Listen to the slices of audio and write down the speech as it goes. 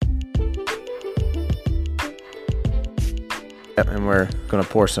And we're going to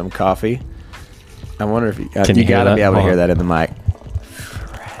pour some coffee. I wonder if you got to be able to hear that in the mic.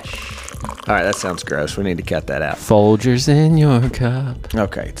 Fresh. All right, that sounds gross. We need to cut that out. Folgers in your cup.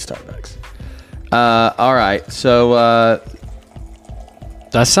 Okay, it's Starbucks. All right, so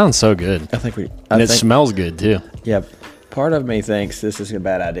that sounds so good. I think it smells good too. Yeah, part of me thinks this is a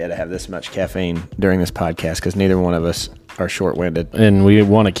bad idea to have this much caffeine during this podcast because neither one of us are short-winded, and we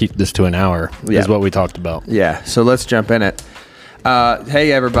want to keep this to an hour. Is what we talked about. Yeah, so let's jump in it.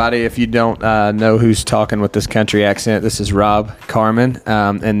 Hey everybody! If you don't know who's talking with this country accent, this is Rob Carmen,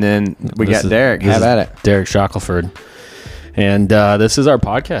 and then we got Derek. Have at it, Derek Shackelford. And this is our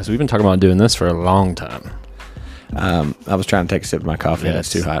podcast. We've been talking about doing this for a long time. I was trying to take a sip of my coffee, and it's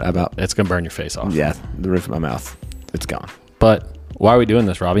too hot. It's gonna burn your face off. Yeah, the roof of my mouth, it's gone. But why are we doing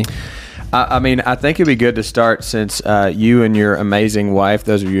this, Robbie? I mean, I think it'd be good to start since you and your amazing wife,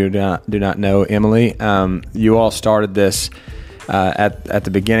 those of you who do not know Emily, you all started this at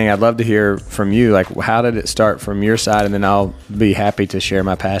the beginning. I'd love to hear from you. Like, how did it start from your side? And then I'll be happy to share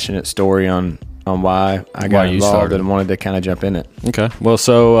my passionate story on why I got involved and wanted to kind of jump in it. Okay. Well,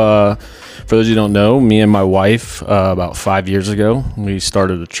 so for those of you who don't know, me and my wife, about 5 years ago, we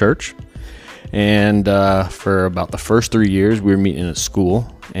started a church. And for about the first 3 years, we were meeting at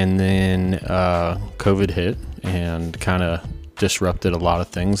school. And then COVID hit and kind of disrupted a lot of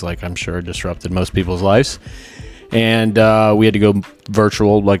things, like I'm sure disrupted most people's lives. And we had to go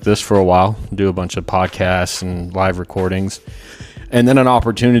virtual like this for a while, do a bunch of podcasts and live recordings. And then an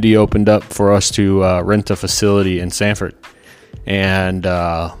opportunity opened up for us to rent a facility in Sanford. And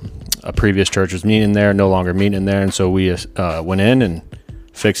a previous church was meeting there, no longer meeting there. And so we went in and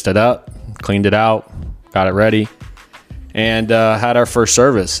fixed it up, cleaned it out, got it ready, and had our first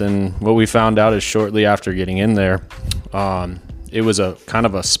service. And what we found out is shortly after getting in there, it was a kind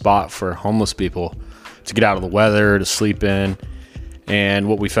of a spot for homeless people to get out of the weather, to sleep in. And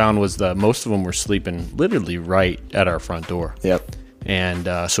what we found was that most of them were sleeping literally right at our front door. Yep.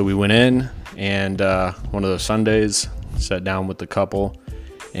 And so we went in, and one of those Sundays, sat down with the couple,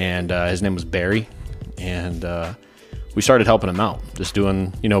 and his name was Barry. And we started helping him out, just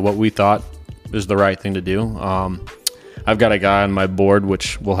doing, what we thought was the right thing to do. I've got a guy on my board,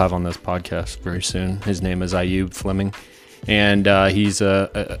 which we'll have on this podcast very soon. His name is Ayub Fleming. And he's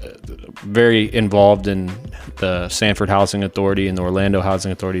very involved in the Sanford Housing Authority and the Orlando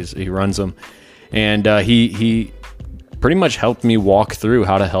Housing Authority. He runs them. And he pretty much helped me walk through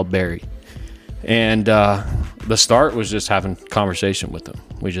how to help Barry. And the start was just having conversation with him.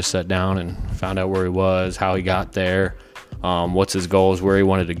 We just sat down and found out where he was, how he got there, what's his goals, where he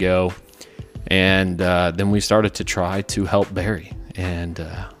wanted to go. And then we started to try to help Barry. And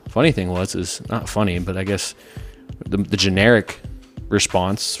funny thing is not funny, but I guess the generic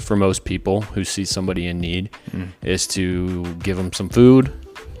response for most people who see somebody in need is to give them some food,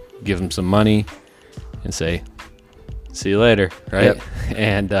 give them some money, and say, see you later, right? Yep.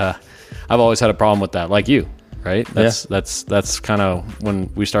 And I've always had a problem with that, like you, right? That's kind of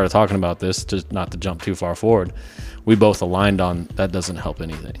when we started talking about this, just not to jump too far forward, we both aligned on that doesn't help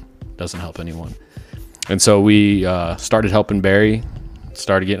anything, doesn't help anyone. And so we started helping Barry,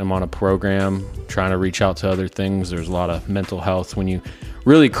 started getting him on a program, trying to reach out to other things. There's a lot of mental health when you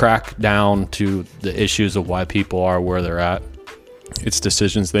really crack down to the issues of why people are where they're at. It's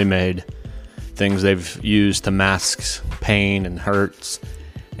decisions they made, things they've used to mask pain and hurts.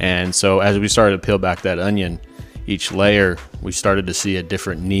 And so as we started to peel back that onion, each layer, we started to see a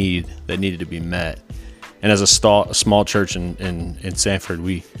different need that needed to be met. And as a small church in Sanford,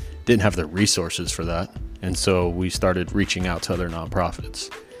 we didn't have the resources for that. And so we started reaching out to other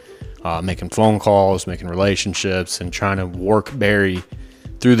nonprofits, making phone calls, making relationships, and trying to work Barry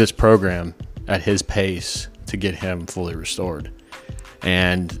through this program at his pace to get him fully restored.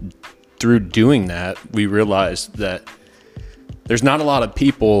 And through doing that, we realized that there's not a lot of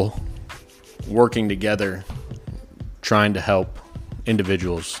people working together trying to help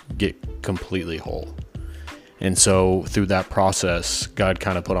individuals get completely whole. And so through that process, God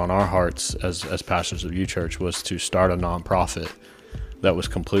kind of put on our hearts as pastors of U Church was to start a nonprofit that was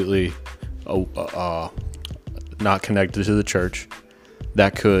completely not connected to the church,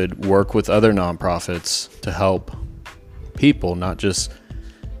 that could work with other nonprofits to help people, not just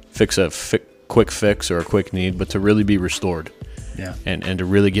fix a quick fix or a quick need, but to really be restored. Yeah. And to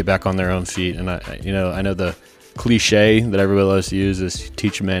really get back on their own feet. And I know the cliche that everybody loves to use is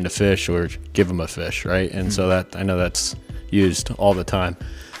teach a man to fish or give him a fish, right? And so that I know that's used all the time,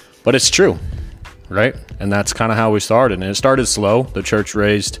 but it's true, right? And that's kind of how we started. And it started slow. The church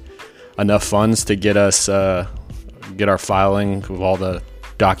raised enough funds to get us get our filing of all the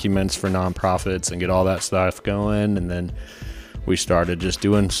documents for nonprofits and get all that stuff going. And then we started just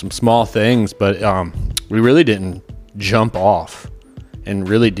doing some small things, but we really didn't jump off and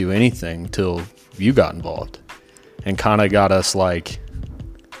really do anything till you got involved and kind of got us like,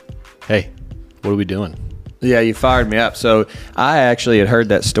 hey, what are we doing? Yeah, you fired me up. So I actually had heard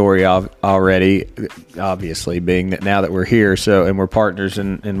that story already, obviously, being that now that we're here, and we're partners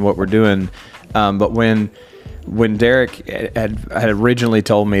in what we're doing. But when Derek had originally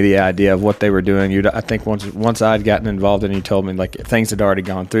told me the idea of what they were doing, I think once I'd gotten involved and he told me like things had already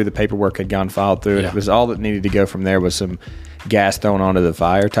gone through, the paperwork had gone filed through. Yeah. It was all that needed to go from there was some gas thrown onto the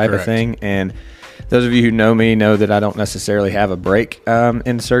fire type Correct. Of thing. And those of you who know me know that I don't necessarily have a break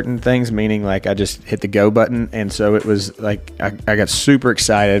in certain things, meaning like I just hit the go button. And so it was like I got super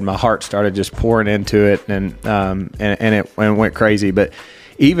excited. My heart started just pouring into it, and it went crazy. But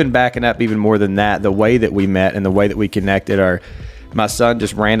even backing up even more than that, the way that we met and the way that we connected, my son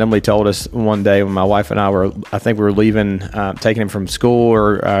just randomly told us one day when my wife and I think we were leaving, taking him from school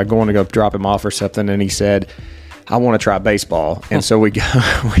or going to go drop him off or something, and he said, I want to try baseball. And so we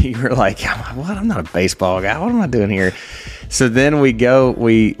were like, what? I'm not a baseball guy. What am I doing here? So then we go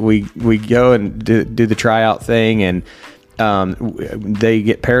and do the tryout thing, and they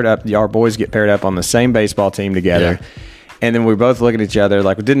get paired up. Our boys get paired up on the same baseball team together. Yeah. And then we both looking at each other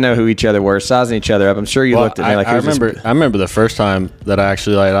like we didn't know who each other were, sizing each other up. I'm sure you looked at me like, I remember the first time that I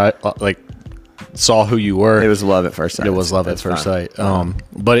actually I saw who you were. It was love at first sight. It was love at first sight.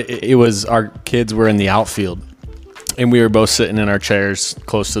 But it was, our kids were in the outfield, and we were both sitting in our chairs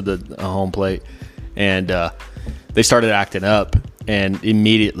close to the home plate, and they started acting up, and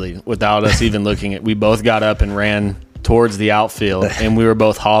immediately, without us even looking at, we both got up and ran towards the outfield, and we were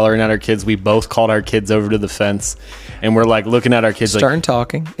both hollering at our kids. We both called our kids over to the fence, and we're like looking at our kids starting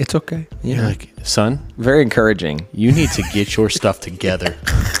talking. It's okay. You're like, son, very encouraging. You need to get your stuff together.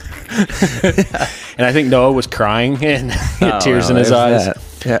 And I think Noah was crying and tears in his eyes.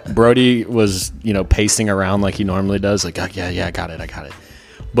 Yeah. Brody was, pacing around like he normally does. Like, oh, yeah, I got it.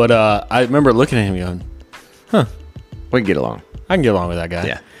 But I remember looking at him going, huh. We can get along. I can get along with that guy.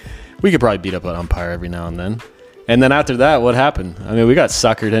 Yeah. We could probably beat up an umpire every now and then. And then after that, what happened? I mean, we got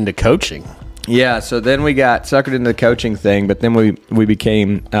suckered into coaching. Yeah, so then we got suckered into the coaching thing, but then we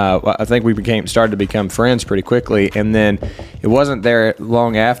became, I think started to become friends pretty quickly. And then it wasn't there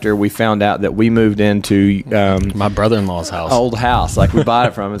long after we found out that we moved into my brother-in-law's house. Old house. Like we bought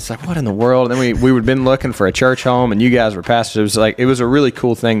it from him. It's like, what in the world? And then we had been looking for a church home, and you guys were pastors. It was a really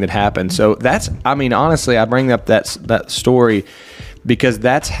cool thing that happened. So honestly, I bring up that story because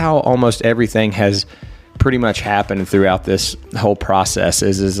that's how almost everything has pretty much happened throughout this whole process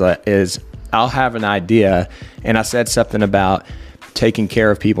is I'll have an idea, and I said something about taking care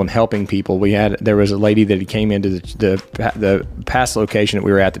of people and helping people. There was a lady that came into the past location that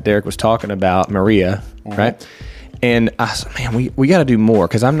we were at that Derek was talking about, Maria, right? And I said, man, we got to do more,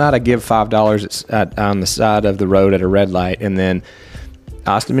 because I'm not a give $5 on the side of the road at a red light and then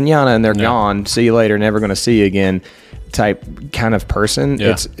hasta mañana and they're gone, see you later, never going to see you again type kind of person.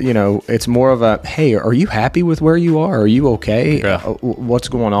 Yeah. It's more of a, hey, are you happy with where you are? Are you okay? Yeah. What's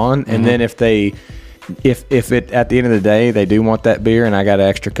going on? Mm-hmm. And then if it at the end of the day they do want that beer and I got an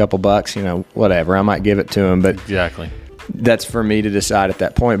extra couple bucks, whatever, I might give it to them. But exactly, that's for me to decide at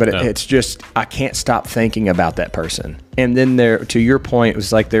that point. But it's just, I can't stop thinking about that person. And then to your point, it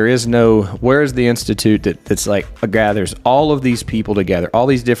was like where's the institute that's like gathers all of these people together, all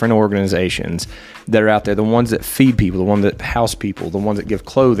these different organizations that are out there, the ones that feed people, the ones that house people, the ones that give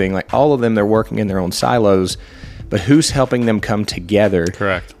clothing, like all of them, they're working in their own silos, but who's helping them come together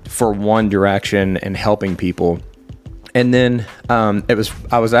Correct. For one direction and helping people. And then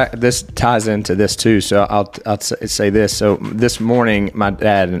this ties into this too. So I'll say this. So this morning, my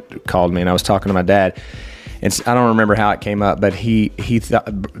dad called me, and I was talking to my dad, and I don't remember how it came up, but he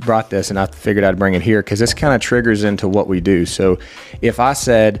brought this, and I figured I'd bring it here because this kind of triggers into what we do. So if I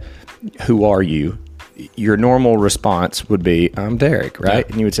said, "Who are you?" your normal response would be, "I'm Derek," right?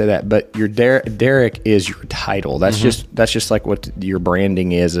 Yeah. And you would say that, but your Derek is your title. That's just like what your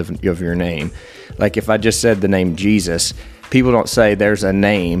branding is of your name. Like if I just said the name Jesus, people don't say there's a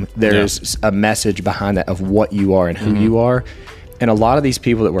name. There's a message behind that of what you are and who you are. And a lot of these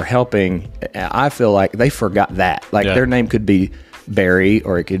people that we're helping, I feel like they forgot that. Like their name could be Barry,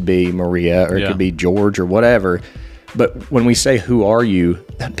 or it could be Maria, or it could be George, or whatever. But when we say, who are you,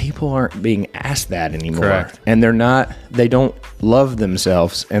 then people aren't being asked that anymore. Correct. And they don't love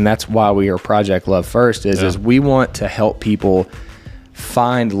themselves. And that's why we are Project Love First is we want to help people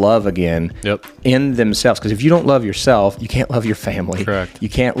find love again in themselves. Because if you don't love yourself, you can't love your family. Correct. You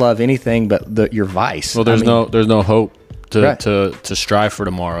can't love anything but your vice. Well, there's no hope to strive for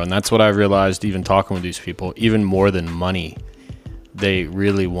tomorrow. And that's what I realized even talking with these people, even more than money, they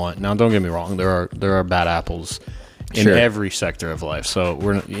really want. Now, don't get me wrong. There are bad apples in every sector of life. So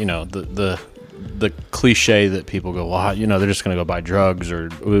we're, you know, the cliche that people go, well, you know, they're just going to go buy drugs or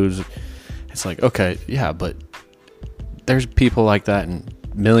booze. It's like, okay, yeah, but there's people like that, and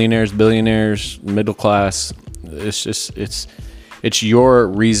millionaires, billionaires, middle class. It's just, it's your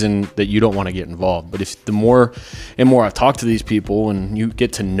reason that you don't want to get involved. But if the more and more I talk to these people and you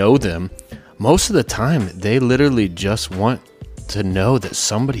get to know them, most of the time they literally just want to know that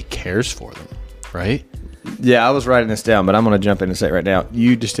somebody cares for them, right? Yeah, I was writing this down, but I'm going to jump in and say it right now.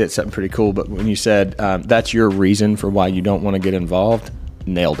 You just did something pretty cool, but when you said that's your reason for why you don't want to get involved,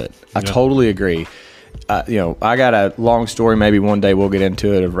 nailed it. I totally agree. You know, I got a long story. Maybe one day we'll get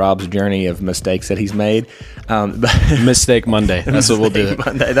into it of Rob's journey of mistakes that he's made. But Mistake Monday. That's what we'll do.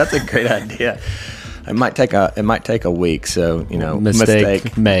 Monday. That's a great idea. It might take a week. So, you know,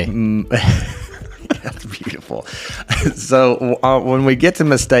 mistake May. That's beautiful. So when we get to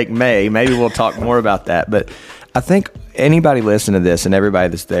Mistake May, maybe we'll talk more about that. But I think anybody listening to this and everybody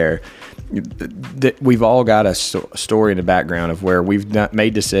that's there, that we've all got a story in the background of where we've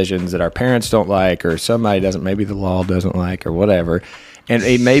made decisions that our parents don't like, or somebody doesn't, maybe the law doesn't like, or whatever. And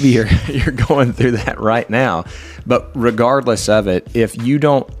maybe you're going through that right now. But regardless of it, if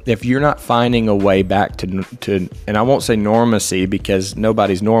you're not finding a way back to, and I won't say normacy because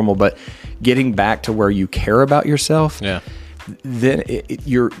nobody's normal, but getting back to where you care about yourself, then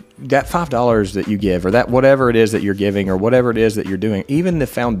you're that $5 that you give, or that whatever it is that you're giving, or whatever it is that you're doing, even the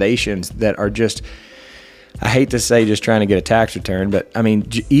foundations that are just, I hate to say just trying to get a tax return, but I mean,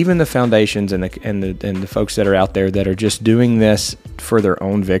 even the foundations and the folks that are out there that are just doing this for their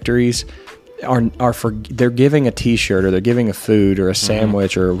own victories they're giving a T-shirt, or they're giving a food or a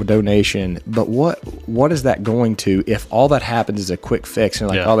sandwich or a donation. But what is that going to if all that happens is a quick fix, and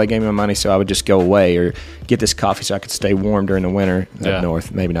like, oh, they gave me my money so I would just go away, or get this coffee so I could stay warm during the winter up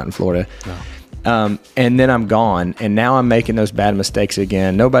north, maybe not in Florida. No. And then I'm gone, and now I'm making those bad mistakes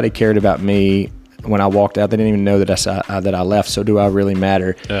again. Nobody cared about me when I walked out. They didn't even know that I left. So do I really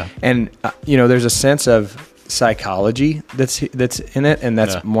matter? Yeah. And you know, there's a sense of psychology that's in it, and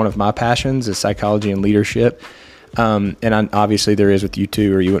that's one of my passions is psychology and leadership. And obviously there is with you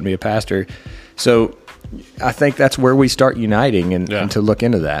too, or you wouldn't be a pastor. So I think that's where we start uniting and to look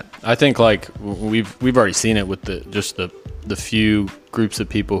into that. I think like we've already seen it with the few groups of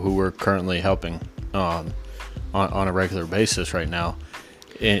people who we're currently helping on a regular basis right now.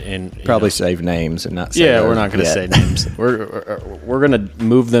 And probably save names and not say we're not going to say names. We're going to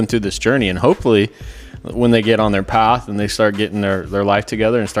move them through this journey, and hopefully when they get on their path and they start getting their life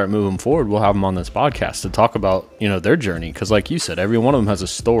together and start moving forward, we'll have them on this podcast to talk about, you know, their journey. Because like you said, every one of them has a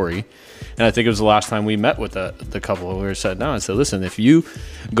story. And I think it was the last time we met with the couple, we were sitting down and said, listen, if you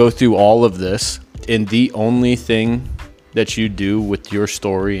go through all of this and the only thing that you do with your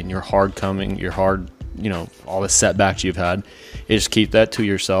story and your hard coming, your hard, you know, all the setbacks you've had is keep that to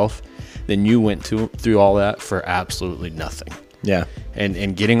yourself, then you went through all that for absolutely nothing. Yeah.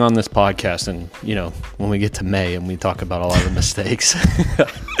 And getting on this podcast, and you know, when we get to May and we talk about all our mistakes,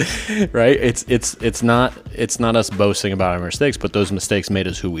 right? It's not us boasting about our mistakes, but those mistakes made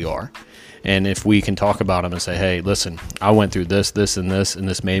us who we are. And if we can talk about them and say, hey, listen, I went through this, and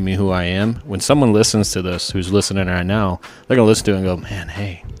this made me who I am. When someone listens to this, who's listening right now, they're going to listen to it and go, man,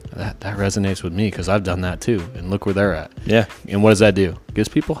 hey, that resonates with me because I've done that too. And look where they're at. Yeah. And what does that do? It gives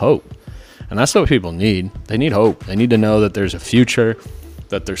people hope. And that's what people need. They need hope. They need to know that there's a future,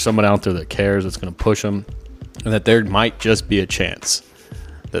 that there's someone out there that cares, that's going to push them, and that there might just be a chance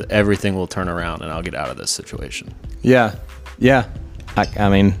that everything will turn around and I'll get out of this situation. Yeah. Yeah. I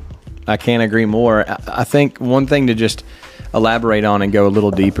mean, I can't agree more. I think one thing to just elaborate on and go a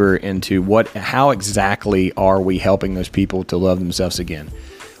little deeper into how exactly are we helping those people to love themselves again?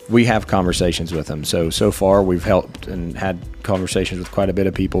 We have conversations with them. So far we've helped and had conversations with quite a bit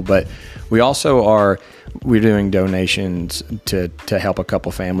of people, but we also we're doing donations to help a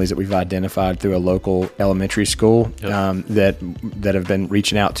couple families that we've identified through a local elementary school. That have been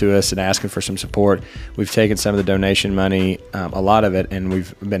reaching out to us and asking for some support. We've taken some of the donation money, a lot of it, and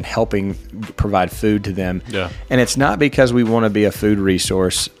we've been helping provide food to them. Yeah. And it's not because we want to be a food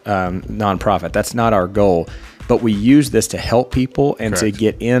resource nonprofit. That's not our goal. But we use this to help people and to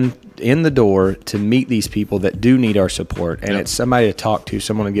get in the door to meet these people that do need our support. And it's somebody to talk to,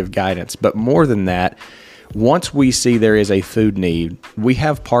 someone to give guidance. But more than that, once we see there is a food need, we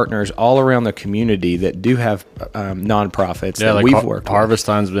have partners all around the community that do have nonprofits that like we've worked with. Harvest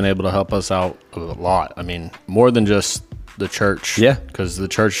Time's been able to help us out a lot. I mean, more than just the church. Yeah. Because the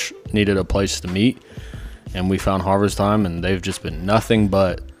church needed a place to meet. And we found Harvest Time, and they've just been nothing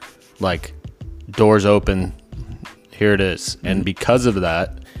but like doors open. here it is. And because of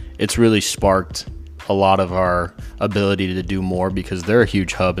that, it's really sparked a lot of our ability to do more, because they're a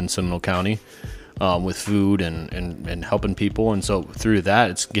huge hub in Seminole County with food and helping people. And so through that,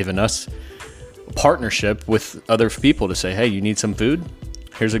 it's given us a partnership with other people to say, hey, you need some food?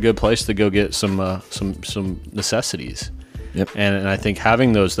 Here's a good place to go get some necessities. Yep. And I think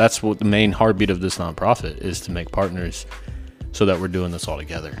having those, that's what the main heartbeat of this nonprofit is, to make partners so that we're doing this all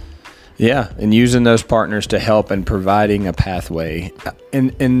together. Yeah, and using those partners to help and providing a pathway.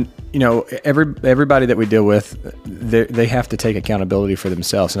 And you know, everybody that we deal with, they have to take accountability for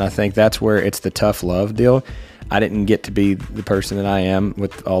themselves. And I think that's where it's the tough love deal. I didn't get to be the person that I am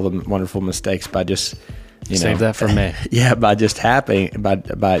with all the wonderful mistakes by just, save that for me. Yeah, by just happening,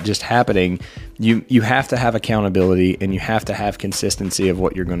 you have to have accountability, and you have to have consistency of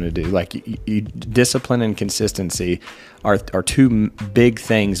what you're going to do. Like you discipline and consistency are two big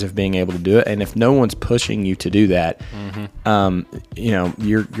things of being able to do it. And if no one's pushing you to do that,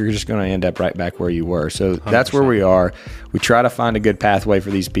 you're just going to end up right back where you were. So 100%. That's where we are. We try to find a good pathway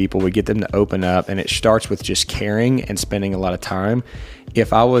for these people. We get them to open up, and it starts with just caring and spending a lot of time.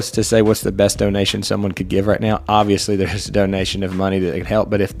 If I was to say what's the best donation someone could give right now, obviously there's a donation of money that can help,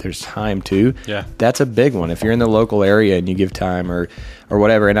 but if there's time too, that's a big one. If you're in the local area and you give time or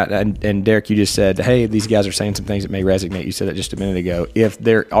whatever, and Derek, you just said, hey, these guys are saying some things that may resonate. You said it just a minute ago. If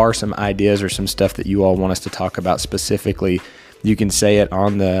there are some ideas or some stuff that you all want us to talk about specifically, you can say it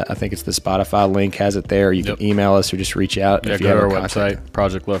on I think it's the Spotify link has it there. You can email us or just reach out. Yeah, go to our website,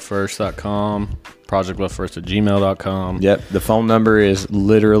 projectlovefirst.com, projectlovefirst@gmail.com. Yep. The phone number is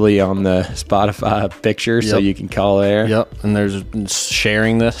literally on the Spotify picture, so you can call there. Yep. And there's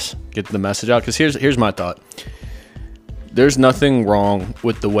sharing this, get the message out. Because here's my thought. There's nothing wrong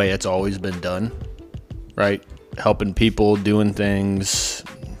with the way it's always been done, right? Helping people, doing things,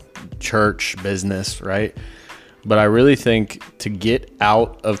 church, business, right? But I really think to get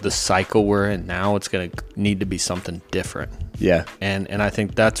out of the cycle we're in now, it's going to need to be something different. Yeah. And I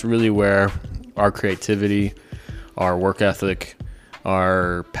think that's really where our creativity, our work ethic,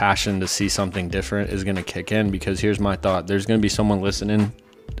 our passion to see something different is going to kick in. Because here's my thought. There's going to be someone listening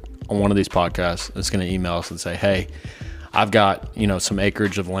on one of these podcasts that's going to email us and say, hey, I've got, some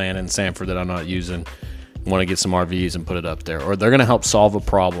acreage of land in Sanford that I'm not using. Want to get some RVs and put it up there. Or they're going to help solve a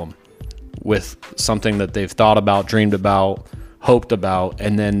problem with something that they've thought about, dreamed about, hoped about,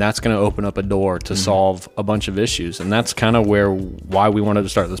 and then that's going to open up a door to solve a bunch of issues. And that's kind of why we wanted to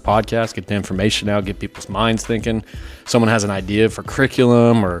start this podcast, get the information out, get people's minds thinking. Someone has an idea for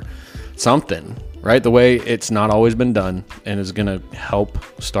curriculum or something, right? The way it's not always been done, and is going to help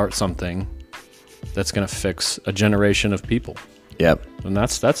start something that's going to fix a generation of people. Yep. And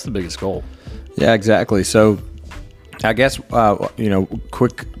that's the biggest goal. Yeah, exactly. So I guess,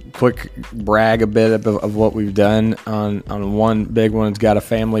 quick brag a bit of what we've done on one big one. It's got a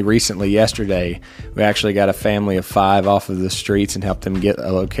family recently. Yesterday, we actually got a family of 5 off of the streets and helped them get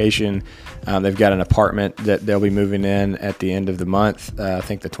a location. They've got an apartment that they'll be moving in at the end of the month. I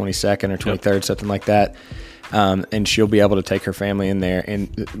think the 22nd or 23rd, something like that. And she'll be able to take her family in there.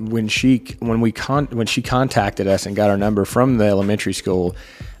 And when she contacted us and got our number from the elementary school,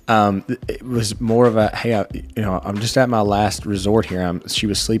 it was more of a, hey, I'm just at my last resort here. She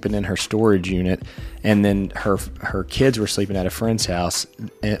was sleeping in her storage unit, and then her kids were sleeping at a friend's house,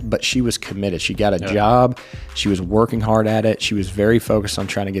 but she was committed. She got a job. She was working hard at it. She was very focused on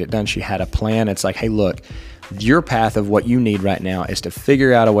trying to get it done. She had a plan. It's like, hey, look, your path of what you need right now is to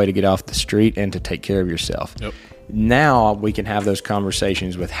figure out a way to get off the street and to take care of yourself. Yep. Now we can have those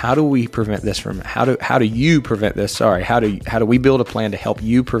conversations with how do we prevent this from how do you prevent this? Sorry, how do we build a plan to help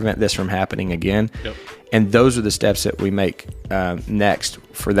you prevent this from happening again? Yep. And those are the steps that we make next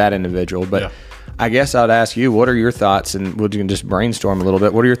for that individual. But I guess I'd ask you, what are your thoughts? And we can just brainstorm a little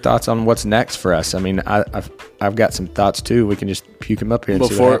bit. What are your thoughts on what's next for us? I mean, I've got some thoughts too. We can just puke them up here and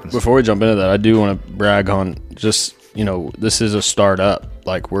see what happens. Before we jump into that, I do want to brag on just, this is a startup.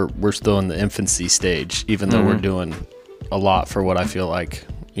 Like we're still in the infancy stage, even though we're doing a lot for what I feel like,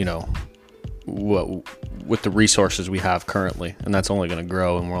 with the resources we have currently, and that's only going to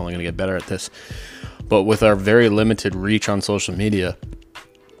grow, and we're only going to get better at this. But with our very limited reach on social media,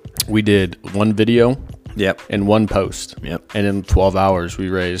 we did one video and one post. Yep. And in 12 hours, we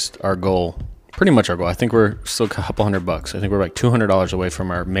raised our goal, pretty much our goal. I think we're still a couple $100. I think we're like $200 away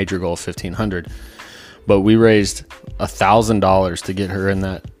from our major goal of $1,500. But we raised $1,000 to get her in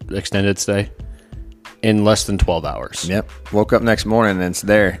that extended stay in less than 12 hours. Yep. Woke up next morning and it's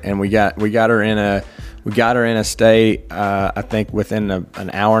there, and we got her in a stay. I think within an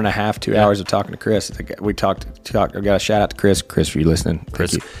hour and a half, 2 hours of talking to Chris. We talked. I got a shout out to Chris. Chris, for you listening?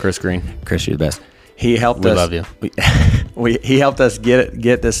 Chris Green. Chris, you're the best. he helped us. Love you. He helped us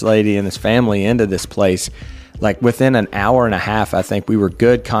get this lady and this family into this place. Like within an hour and a half, I think we were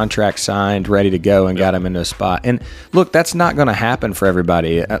good, contract signed, ready to go, and got them into a spot. And look, that's not going to happen for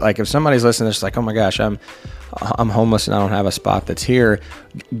everybody. Like if somebody's listening, it's like, oh my gosh, I'm homeless and I don't have a spot that's here.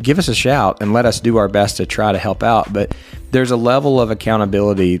 Give us a shout and let us do our best to try to help out. But there's a level of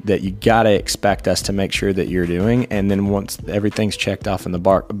accountability that you got to expect us to make sure that you're doing. And then once everything's checked off in the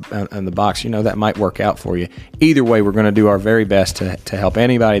box, that might work out for you. Either way, we're going to do our very best to help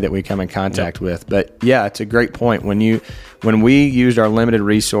anybody that we come in contact with. But yeah, it's a great point. When we used our limited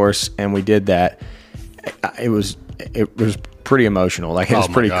resource and we did that, it was pretty emotional. Like it was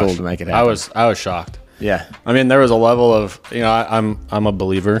pretty cool to make it happen. I was shocked. Yeah. I mean, there was a level of, I'm a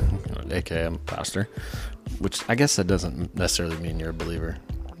believer, aka I'm a pastor, which I guess that doesn't necessarily mean you're a believer.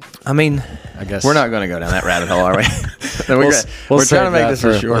 I mean, I guess we're not going to go down that rabbit hole, are we? we're trying to make this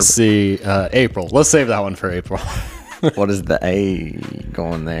short. Let's see, April. Let's save that one for April. What is the A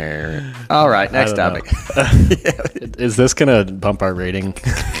going there? All right, next topic. Is this going to bump our rating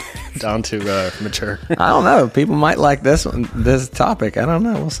down to mature? I don't know. People might like this topic. I don't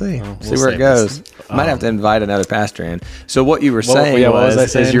know. We'll see. See where it goes. Might have to invite another pastor in. So what you were saying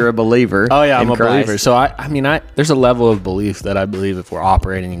is you're a believer. Oh yeah, I'm a Christ. believer. So I mean, there's a level of belief that I believe if we're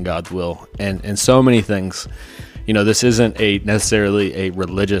operating in God's will, and so many things. This isn't necessarily a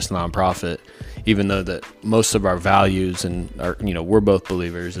religious nonprofit, even though that most of our values and we're both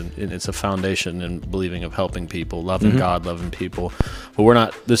believers, and it's a foundation in believing of helping people, loving God, loving people.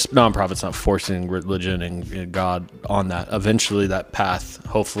 But this nonprofit's not forcing religion and God on that. Eventually that path,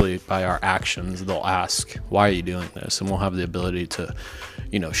 hopefully by our actions, they'll ask, why are you doing this? And we'll have the ability to,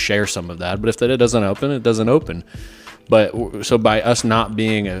 share some of that. But if that doesn't open, it doesn't open. But so by us not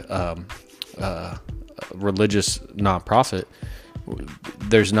being a religious nonprofit,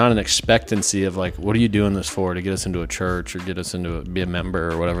 there's not an expectancy of like, what are you doing this for, to get us into a church or get us into be a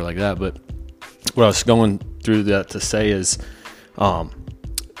member or whatever like that. But what I was going through that to say is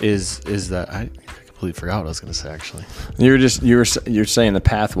that I completely forgot what I was going to say. Actually, you're saying the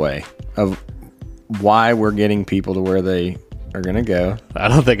pathway of why we're getting people to where they are going to go. I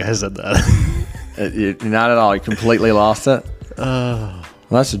don't think I said that. Not at all. You completely lost it.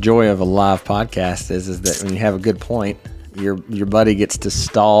 Well, that's the joy of a live podcast is that when you have a good point, your buddy gets to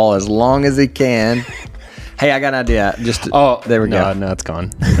stall as long as he can. Hey, I got an idea. There we go. No, it's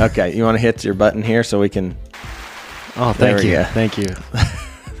gone. Okay, you want to hit your button here so we can? Oh, thank you. Thank you.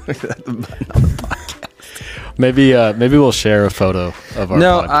 The button on the podcast. Maybe we'll share a photo of our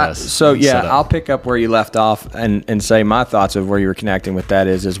podcast. I'll pick up where you left off and say my thoughts of where you were connecting with that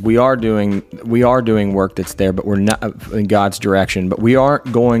is we are doing work that's there, but we're not in God's direction, but we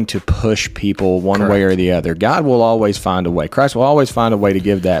aren't going to push people one way or the other. God will always find a way. Christ will always find a way to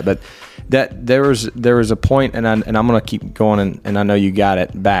give that, but that there was a point, and I'm going to keep going, and I know you got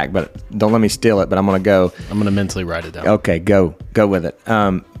it back, but don't let me steal it. But I'm going to go. I'm going to mentally write it down. Okay, go with it.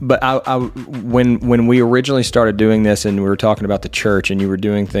 But when we originally started doing this, and we were talking about the church, and you were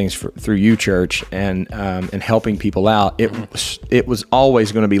doing things through U Church and helping people out, it was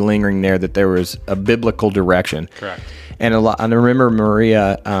always going to be lingering there that there was a biblical direction. Correct. And I remember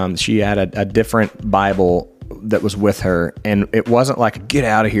Maria. She had a different Bible that was with her, and it wasn't like get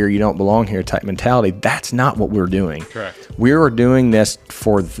out of here, you don't belong here type mentality. That's not what we're doing. Correct. We are doing this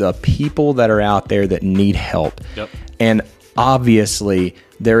for the people that are out there that need help. Yep. And obviously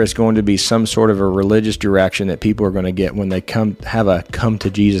there is going to be some sort of a religious direction that people are going to get when they come to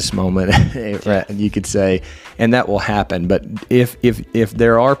Jesus moment, you could say, and that will happen. But if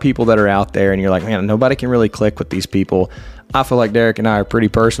there are people that are out there and you're like, man, nobody can really click with these people, I feel like Derek and I are pretty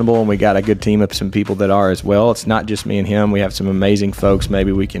personable, and we got a good team of some people that are as well. It's not just me and him. We have some amazing folks.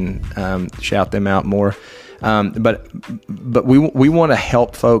 Maybe we can shout them out more. But we want to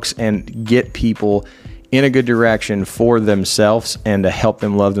help folks and get people in a good direction for themselves and to help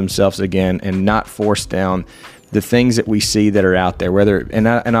them love themselves again and not force down the things that we see that are out there. And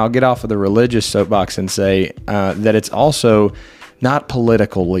I'll get off of the religious soapbox and say that it's also not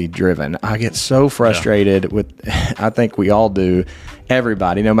politically driven. I get so frustrated with, I think we all do,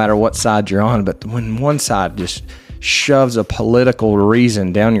 everybody, no matter what side you're on, but when one side just shoves a political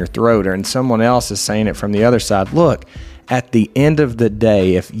reason down your throat, and someone else is saying it from the other side, look, at the end of the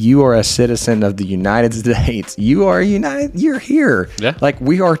day, if you are a citizen of the United States, you are united, you're here. Yeah. Like,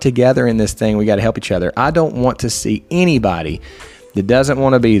 we are together in this thing. We got to help each other. I don't want to see anybody that doesn't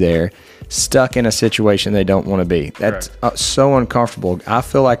want to be there stuck in a situation they don't want to be. That's so uncomfortable. I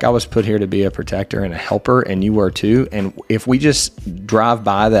feel like I was put here to be a protector and a helper, and you were too. And if we just drive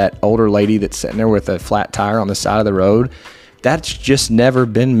by that older lady that's sitting there with a flat tire on the side of the road, that's just never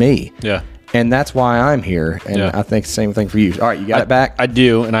been me. Yeah. And that's why I'm here. And I think the same thing for you. All right, you got it back? I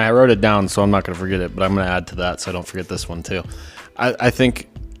do, and I wrote it down, so I'm not going to forget it, but I'm going to add to that so I don't forget this one too. I think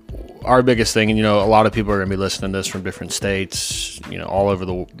our biggest thing, and a lot of people are going to be listening to this from different states, all over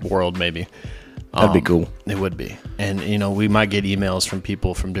the world maybe. That'd be cool. It would be. And, we might get emails from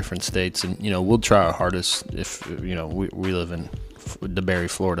people from different states, and, we'll try our hardest if, we live in DeBary,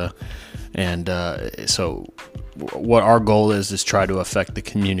 Florida. And so what our goal is try to affect the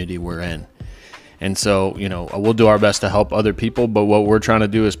community we're in. And so, we'll do our best to help other people, but what we're trying to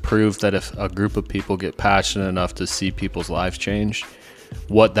do is prove that if a group of people get passionate enough to see people's lives change,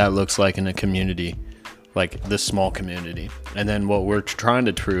 what that looks like in a community, like this small community. And then what we're trying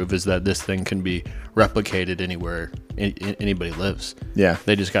to prove is that this thing can be replicated anywhere anybody lives. Yeah.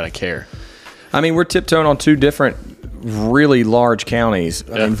 They just got to care. I mean, we're tiptoeing on two different really large counties.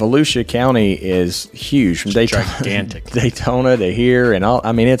 I mean, Volusia County is huge. From Gigantic. Daytona to here and all.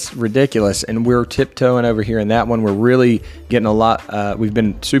 I mean, it's ridiculous. And we're tiptoeing over here in that one. We're really getting a lot. We've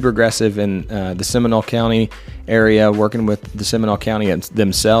been super aggressive in the Seminole County area, working with the Seminole County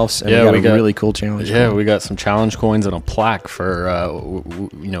themselves. And we got a really cool challenge. Yeah, we got some challenge coins and a plaque for,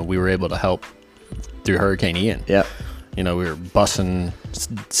 we were able to help through Hurricane Ian. Yeah. We were bussing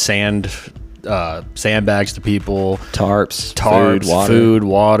sandbags to people, tarps, food,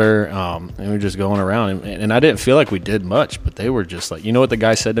 water, and we were just going around. And I didn't feel like we did much, but they were just like, what the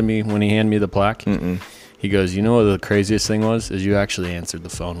guy said to me when he handed me the plaque? He goes, what the craziest thing was? Is you actually answered the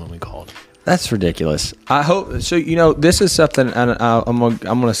phone when we called. That's ridiculous. I hope so. This is something, and I'm going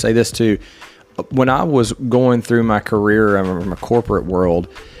to say this too. When I was going through my career in my corporate world,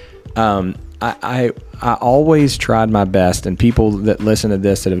 I always tried my best, and people that listen to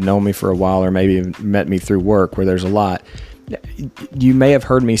this that have known me for a while or maybe have met me through work where there's a lot, you may have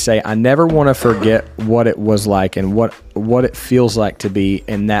heard me say, I never want to forget what it was like and what it feels like to be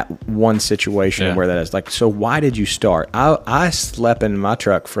in that one situation where that is. Like, so why did you start? I slept in my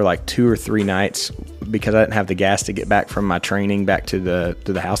truck for like 2 or 3 nights because I didn't have the gas to get back from my training back to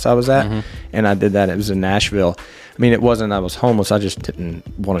the house I was at. And I did that. It was in Nashville. I mean, it wasn't I was homeless. I just didn't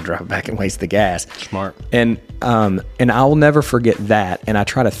want to drive back and waste the gas. Smart. And I will never forget that. And I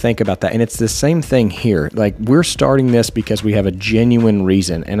try to think about that. And it's the same thing here. Like, we're starting this because we have a genuine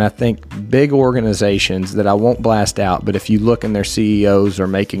reason. And I think big organizations that I won't blast out, but if you look and their CEOs are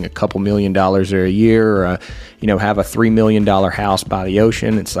making a couple $1 million a year, or have a $3 million house by the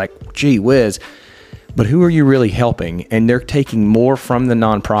ocean, it's like, gee whiz. But who are you really helping? And they're taking more from the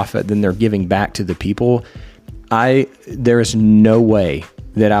nonprofit than they're giving back to the people. There is no way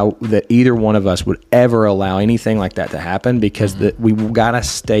that either one of us would ever allow anything like that to happen, because we gotta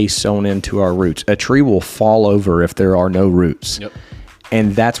stay sewn into our roots. A tree will fall over if there are no roots. Yep.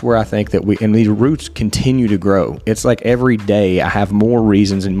 And that's where I think that and these roots continue to grow. It's like every day I have more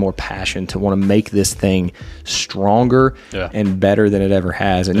reasons and more passion to want to make this thing stronger and better than it ever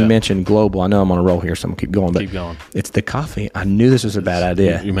has. And you mentioned global. I know I'm on a roll here, so I'm going to keep going. But keep going. It's the coffee. I knew this was a bad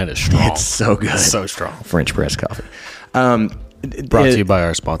idea. You made it strong. It's so good. It's so strong. French press coffee. Brought to you by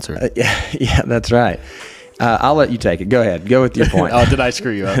our sponsor. Yeah, that's right. I'll let you take it. Go ahead. Go with your point. Oh, did I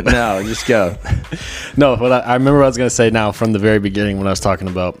screw you up? No, just go. No, but I remember what I was going to say now from the very beginning when I was talking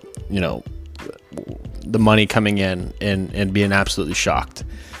about, the money coming in and being absolutely shocked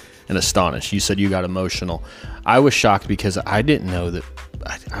and astonished. You said you got emotional. I was shocked because I didn't know that.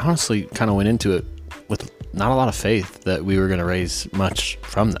 I honestly kind of went into it with not a lot of faith that we were going to raise much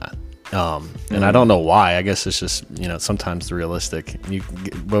from that. And I don't know why. I guess it's just, sometimes realistic.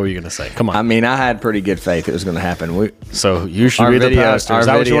 What were you going to say? Come on. I mean, I had pretty good faith it was going to happen. So you should be the pastor. Is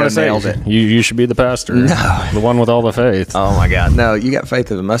that what you want to say? It. You should be the pastor. No. The one with all the faith. Oh my God. No, you got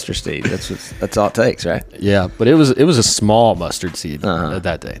faith of a mustard seed. That's all it takes, right? Yeah, but it was a small mustard seed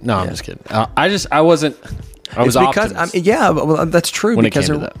that day. No, I'm just kidding. I wasn't. I was because well, that's true. When because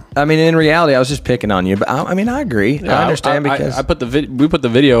it came to that. I mean, in reality, I was just picking on you, but I agree. Yeah, I understand because I put we put the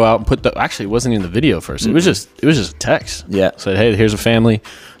video out and actually it wasn't in the video first. It was just a text. Yeah, said, hey, here's a family.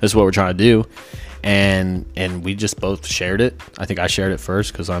 This is what we're trying to do, and we just both shared it. I think I shared it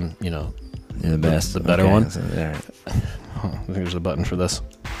first because I'm you're the best, the better one. So, right. I think there's a button for this.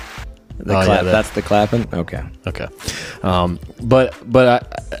 That's the clapping. Okay. But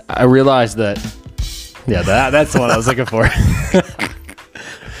I realized that. Yeah, that's the one I was looking for.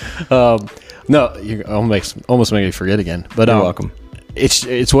 No, you almost make me forget again. But you're welcome.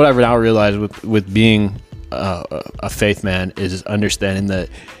 It's what I've now realized with being a faith man is understanding that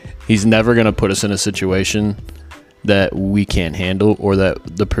He's never going to put us in a situation that we can't handle or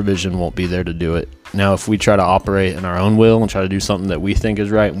that the provision won't be there to do it. Now, if we try to operate in our own will and try to do something that we think is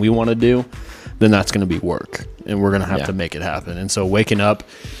right and we want to do, then that's going to be work, and we're going to have to make it happen. And so waking up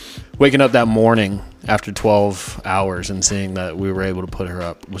waking up that morning after 12 hours and seeing that we were able to put her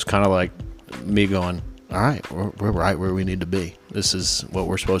up was kind of like me going, all right, we're right where we need to be. This is what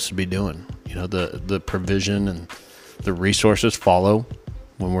we're supposed to be doing. You know, the provision and the resources follow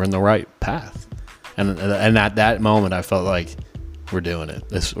when we're in the right path. And at that moment, I felt like we're doing it.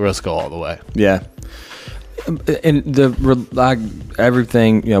 Let's go all the way. Yeah. And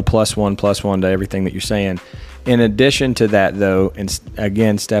everything, plus one to everything that you're saying. In addition to that, though, and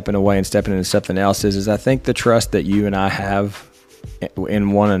again, stepping away and stepping into something else is I think the trust that you and I have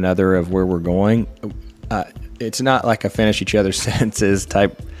in one another of where we're going, it's not like a finish each other's sentences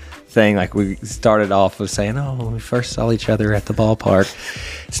type thing. Like we started off with saying, we first saw each other at the ballpark.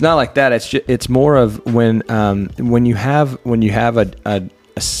 It's not like that. It's more of when you have a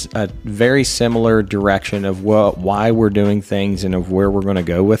very similar direction of why we're doing things and of where we're going to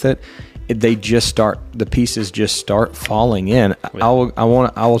go with it. The pieces just start falling in. Yeah.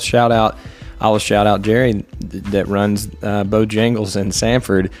 I will shout out Jerry that runs Bojangles in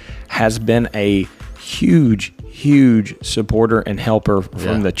Sanford, has been a huge supporter and helper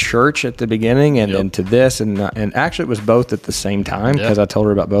from the church at the beginning and into this, and actually it was both at the same time because I told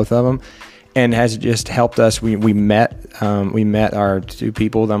her about both of them. And has just helped us. We met our two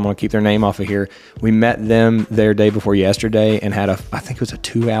people that I'm going to keep their name off of here. We met them their day before yesterday and had I think it was a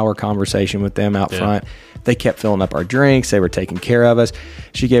 2-hour conversation with them out front. They kept filling up our drinks. They were taking care of us.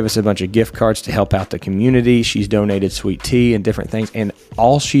 She gave us a bunch of gift cards to help out the community. She's donated sweet tea and different things. And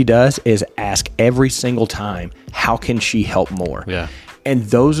all she does is ask every single time, how can she help more? Yeah. And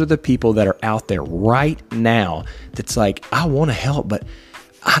those are the people that are out there right now that's like, I want to help, but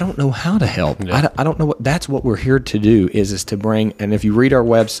I don't know how to help. Yeah. I don't know that's what we're here to do is to bring, and if you read our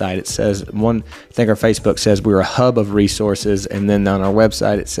website, it says I think our Facebook says we're a hub of resources, and then on our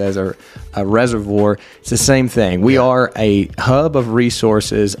website it says a reservoir. It's the same thing. We are a hub of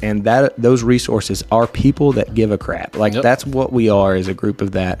resources, and those resources are people that give a crap. Like that's what we are as a group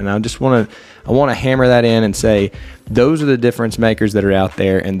of that. And I want to hammer that in and say those are the difference makers that are out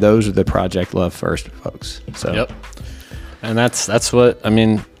there, and those are the Project Love First folks. So. Yep. And that's what I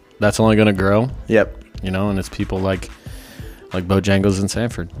mean. That's only going to grow. Yep. And it's people like Bojangles in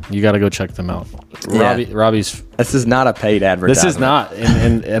Sanford. You got to go check them out. Yeah. Robbie's. This is not a paid advertisement. This is not.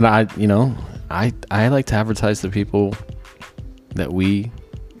 And I like to advertise the people that we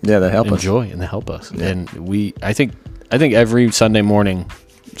that help enjoy us. And that help us. Yeah. And I think every Sunday morning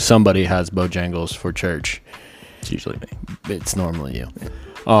somebody has Bojangles for church. It's usually me. It's normally you.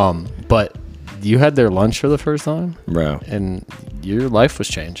 But you had their lunch for the first time, bro, and your life was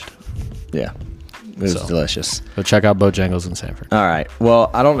changed. Yeah, it was delicious. So check out Bojangles in Sanford. All right. Well,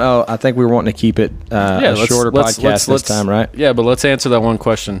 I don't know. I think we were wanting to keep it a shorter podcast this time, right? Yeah, but let's answer that one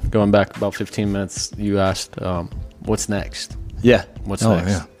question. Going back about 15 minutes, you asked, "What's next?" Yeah. What's next?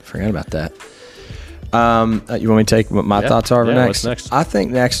 Yeah, forgot about that. You want me to take what my thoughts are next? What's next? I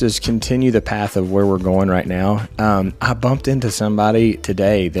think next is continue the path of where we're going right now. I bumped into somebody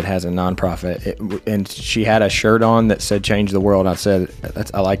today that has a nonprofit, and she had a shirt on that said "Change the World." I said,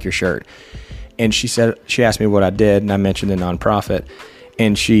 "I like your shirt," and she asked me what I did, and I mentioned the nonprofit,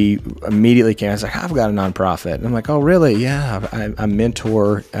 and she immediately came. I was like, "I've got a nonprofit," and I'm like, "Oh, really? Yeah, I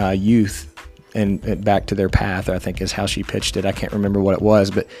mentor youth." And back to their path, I think is how she pitched it. I can't remember what it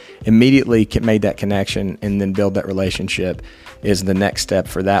was, but immediately made that connection and then build that relationship is the next step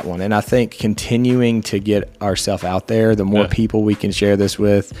for that one. And I think continuing to get ourselves out there, the more people we can share this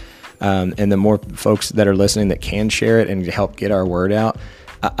with, and the more folks that are listening that can share it and help get our word out,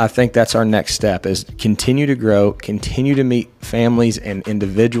 I think that's our next step is continue to grow, continue to meet families and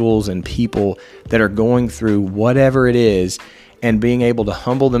individuals and people that are going through whatever it is, and being able to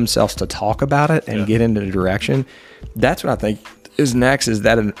humble themselves to talk about it and get into the direction. That's what I think is next, is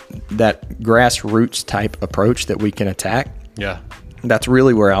that grassroots type approach that we can attack. Yeah. That's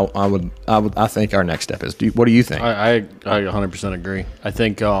really where I think our next step is. What do you think? I 100% agree. I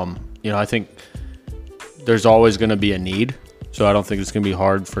think, I think there's always going to be a need. So I don't think it's going to be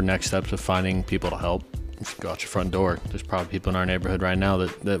hard for next steps of finding people to help. If you go out your front door, there's probably people in our neighborhood right now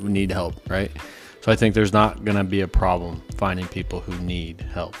that need help, right? So I think there's not going to be a problem finding people who need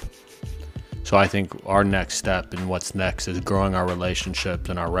help. So I think our next step and what's next is growing our relationships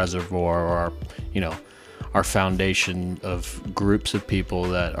and our reservoir, or our foundation of groups of people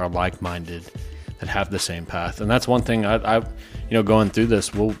that are like-minded, that have the same path. And that's one thing I going through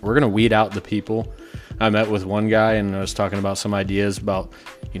this, we're going to weed out the people. I met with one guy and I was talking about some ideas about,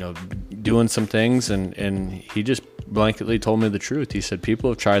 doing some things, and he just blanketly told me the truth. He said people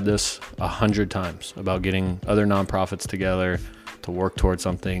have tried this 100 times about getting other nonprofits together to work towards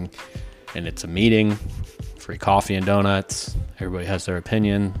something, and it's a meeting, free coffee and donuts, everybody has their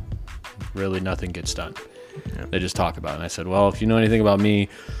opinion, really nothing gets done. Yeah. They just talk about it. And I said, well, if you know anything about me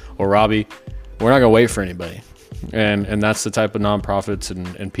or Robbie, we're not going to wait for anybody. And that's the type of nonprofits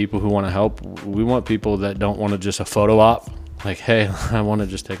and people who want to help. We want people that don't want to just a photo op. Like, hey, I want to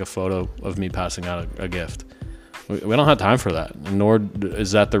just take a photo of me passing out a gift. We don't have time for that, nor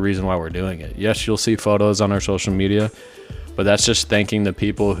is that the reason why we're doing it. Yes, you'll see photos on our social media, but that's just thanking the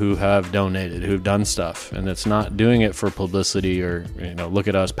people who have donated, who've done stuff. And it's not doing it for publicity or, look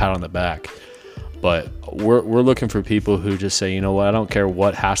at us, pat on the back. But we're looking for people who just say, you know what, I don't care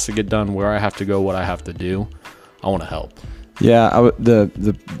what has to get done, where I have to go, what I have to do. I want to help. Yeah,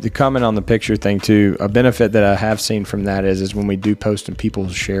 the comment on the picture thing too, a benefit that I have seen from that is when we do post and people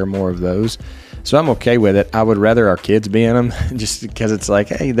share more of those. So I'm okay with it. I would rather our kids be in them just because it's like,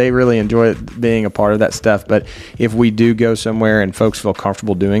 hey, they really enjoy being a part of that stuff. But if we do go somewhere and folks feel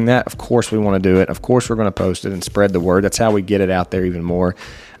comfortable doing that, of course we want to do it. Of course we're going to post it and spread the word. That's how we get it out there even more.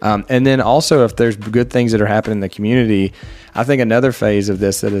 And then also if there's good things that are happening in the community, I think another phase of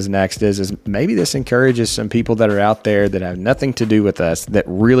this that is next is maybe this encourages some people that are out there that have nothing to do with us that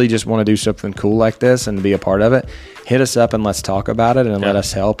really just want to do something cool like this and be a part of it. Hit us up and let's talk about it and let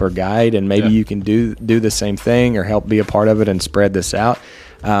us help or guide. And maybe you can do the same thing or help be a part of it and spread this out.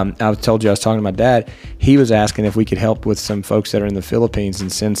 I told you I was talking to my dad. He was asking if we could help with some folks that are in the Philippines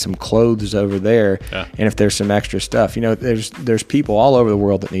and send some clothes over there. Yeah. And if there's some extra stuff, there's people all over the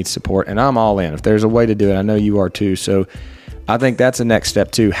world that need support, and I'm all in. If there's a way to do it, I know you are too. So I think that's the next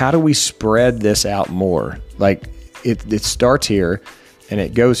step too. How do we spread this out more? Like it starts here and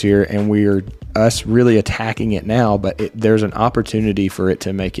it goes here, and we're us really attacking it now, but there's an opportunity for it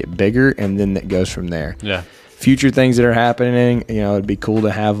to make it bigger, and then it goes from there. Yeah. Future things that are happening, it'd be cool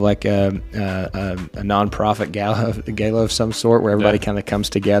to have like a nonprofit gala of some sort where everybody kind of comes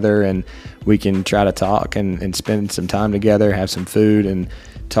together and we can try to talk and spend some time together, have some food, and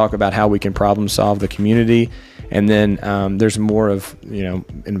talk about how we can problem solve the community. And then there's more of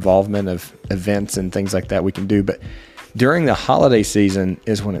involvement of events and things like that we can do. But during the holiday season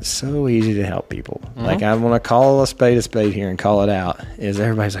is when it's so easy to help people. Mm-hmm. Like I want to call a spade here and call it out. Is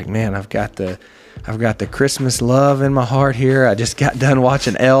everybody's like, man, I've got the Christmas love in my heart here. I just got done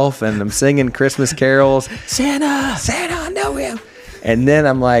watching Elf and I'm singing Christmas carols. Santa, I know him. And then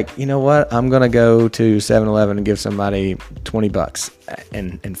I'm like, you know what? I'm going to go to 7-Eleven and give somebody $20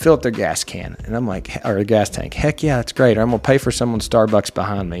 and fill up their gas can. And I'm like, or a gas tank. Heck yeah, that's great. Or I'm going to pay for someone's Starbucks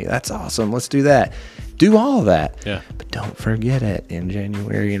behind me. That's awesome. Let's do that. Do all of that. Yeah. But don't forget it in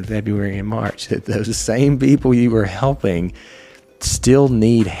January and February and March that those same people you were helping still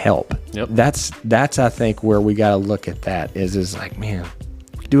need help. Yep. That's I think where we got to look at that is like, man,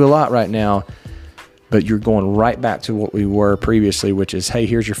 we do a lot right now, but you're going right back to what we were previously, which is, hey,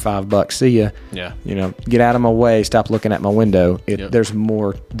 here's your $5. See ya. Yeah. Get out of my way. Stop looking at my window. There's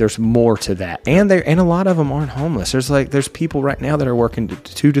more to that. And a lot of them aren't homeless. There's people right now that are working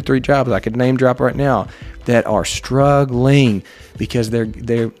 2 to 3 jobs. I could name drop right now that are struggling because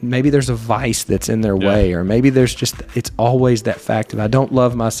they're maybe there's a vice that's in their way, or maybe it's always that fact of I don't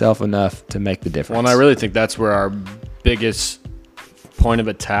love myself enough to make the difference. Well, and I really think that's where our biggest point of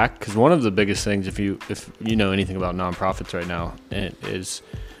attack, because one of the biggest things, if you know anything about nonprofits right now, is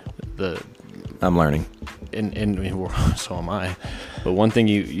I'm learning, and so am I. But one thing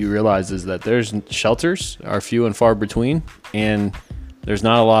you realize is that there's shelters are few and far between, and there's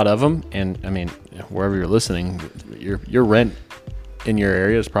not a lot of them. And I mean, wherever you're listening, your rent in your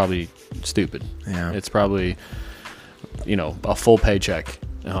area is probably stupid. Yeah, it's probably a full paycheck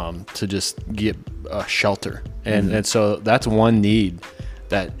to just get a shelter, and so that's one need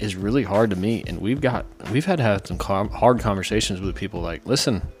that is really hard to meet. And we've had to have some hard conversations with people like,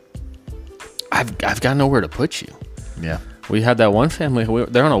 listen, I've got nowhere to put you. Yeah, we had that one family,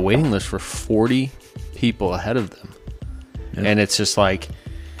 they're on a waiting list for 40 people ahead of them. Yep. And it's just like,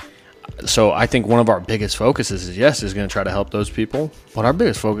 so I think one of our biggest focuses is going to try to help those people, but our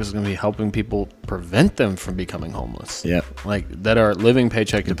biggest focus is going to be helping people prevent them from becoming homeless. Yeah, like that are living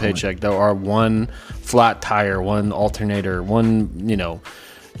paycheck to paycheck, that are one flat tire, one alternator, one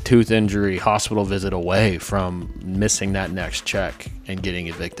tooth injury, hospital visit away from missing that next check and getting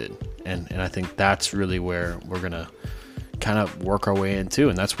evicted. And I think that's really where we're going to kind of work our way into.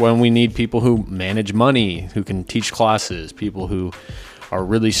 And that's when we need people who manage money, who can teach classes, people who are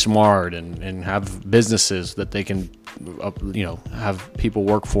really smart and have businesses that they can, have people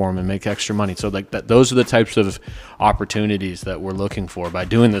work for them and make extra money. So like that, those are the types of opportunities that we're looking for by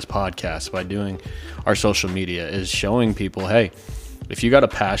doing this podcast, by doing our social media, is showing people, hey, if you got a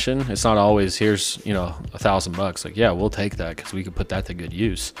passion, it's not always here's, $1,000. Like, yeah, we'll take that because we could put that to good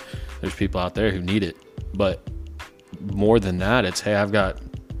use. There's people out there who need it. But more than that, it's, hey, I've got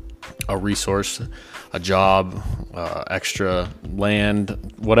a resource, a job, extra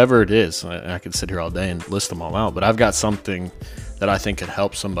land, whatever it is. I could sit here all day and list them all out, but I've got something that I think could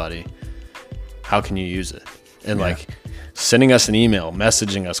help somebody. How can you use it? And like sending us an email,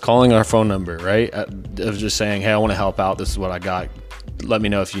 messaging us, calling our phone number, right? Of just saying, hey, I want to help out. This is what I got. Let me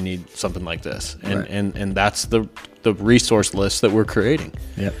know if you need something like this. And that's the resource list that we're creating.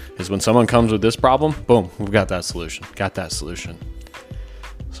 Yep. Is when someone comes with this problem, boom, we've got that solution.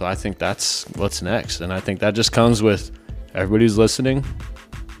 So I think that's what's next. And I think that just comes with everybody who's listening,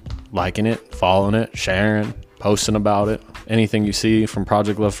 liking it, following it, sharing, posting about it. Anything you see from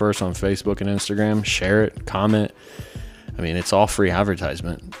Project Love First on Facebook and Instagram, share it, comment. I mean, it's all free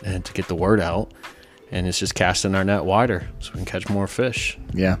advertisement and to get the word out. And it's just casting our net wider so we can catch more fish.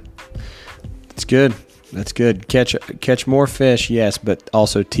 Yeah. It's good. That's good. Catch more fish, yes, but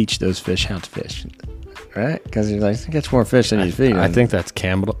also teach those fish how to fish. Right? Because you're like, catch more fish than you feed them. I think that's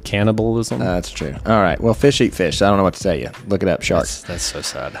cannibalism. That's true. All right. Well, fish eat fish. I don't know what to tell you. Look it up, sharks. That's so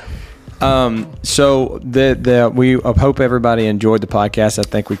sad. So we hope everybody enjoyed the podcast. I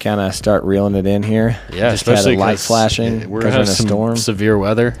think we kind of start reeling it in here. Yeah, just especially had a light flashing. We're in a storm, severe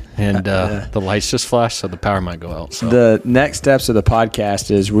weather, and the lights just flashed, so the power might go out. So the next steps of the podcast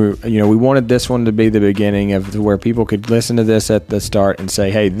is we wanted this one to be the beginning of where people could listen to this at the start and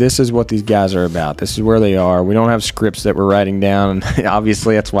say, hey, this is what these guys are about. This is where they are. We don't have scripts that we're writing down, and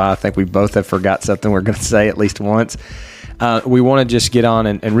obviously that's why I think we both have forgot something we're going to say at least once. We want to just get on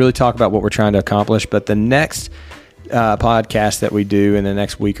and really talk about what we're trying to accomplish. But the next podcast that we do in the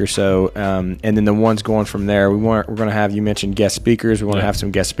next week or so, and then the ones going from there, we're going to have, you mentioned guest speakers. We want to have some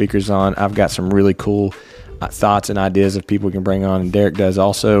guest speakers on. I've got some really cool thoughts and ideas of people we can bring on, and Derek does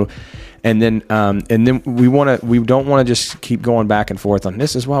also. And then we don't want to just keep going back and forth on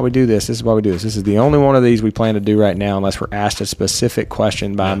this is why we do this. This is why we do this. This is the only one of these we plan to do right now, unless we're asked a specific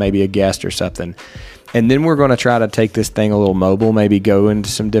question by maybe a guest or something. And then we're going to try to take this thing a little mobile, maybe go into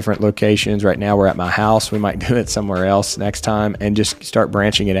some different locations. Right now we're at my house. We might do it somewhere else next time and just start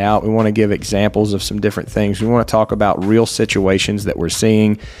branching it out. We want to give examples of some different things. We want to talk about real situations that we're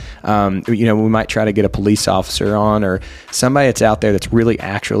seeing. We might try to get a police officer on or somebody that's out there that's really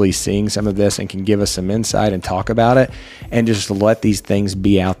actually seeing some of this and can give us some insight and talk about it and just let these things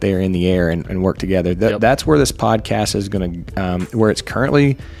be out there in the air and work together. That's where this podcast is going to, where it's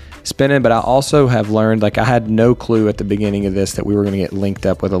currently spinning. But I also have learned, like I had no clue at the beginning of this that we were going to get linked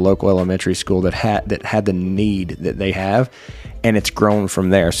up with a local elementary school that had the need that they have, and it's grown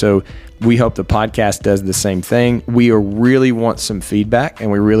from there. So we hope the podcast does the same thing. We really want some feedback, and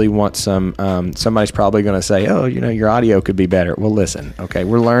we really want some, somebody's probably going to say, oh, your audio could be better. Well, listen, okay,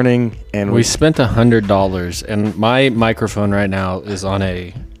 we're learning. And we spent $100, and my microphone right now is on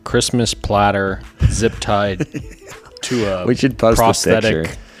a Christmas platter zip tied to a we should post prosthetic. A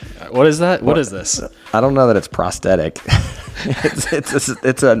picture. What is that? What is this? I don't know that it's prosthetic.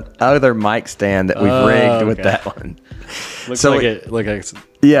 it's an other mic stand that we've rigged with that one. Looks like it.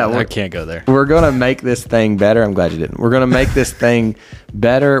 Yeah, I can't go there. We're going to make this thing better. I'm glad you didn't. We're going to make this thing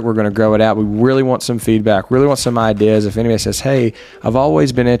better. We're going to grow it out. We really want some feedback, really want some ideas. If anybody says, hey, I've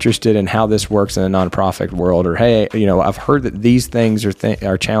always been interested in how this works in the nonprofit world, or hey, I've heard that these things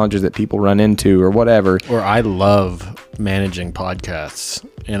are challenges that people run into, or whatever. Or I love managing podcasts,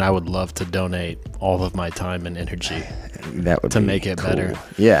 and I would love to donate all of my time and energy to make it better.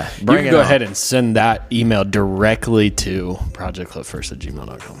 Yeah. You can go ahead and send that email directly to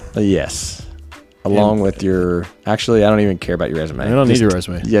projectclubfirst@gmail.com. Yes. Along with your, actually, I don't even care about your resume. I don't need your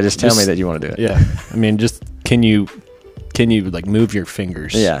resume. Yeah, just tell me that you want to do it. Yeah. I mean, just can you like move your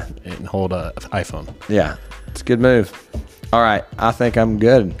fingers? Yeah. And hold a iPhone. Yeah. It's a good move. All right. I think I'm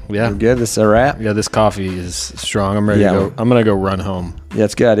good. Yeah. We're good. This is a wrap. Yeah, this coffee is strong. I'm ready to go. I'm going to go run home. Yeah,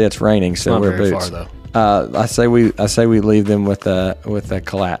 it's good. It's raining, so not we're very boots. far though. I say we leave them with a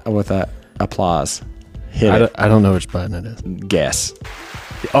applause. Hit it. I don't know which button it is. Guess.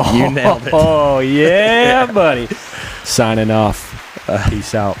 Oh, you nailed it. Oh yeah, buddy. Signing off.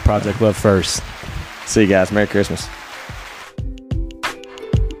 Peace out. Project Love First. See you guys. Merry Christmas.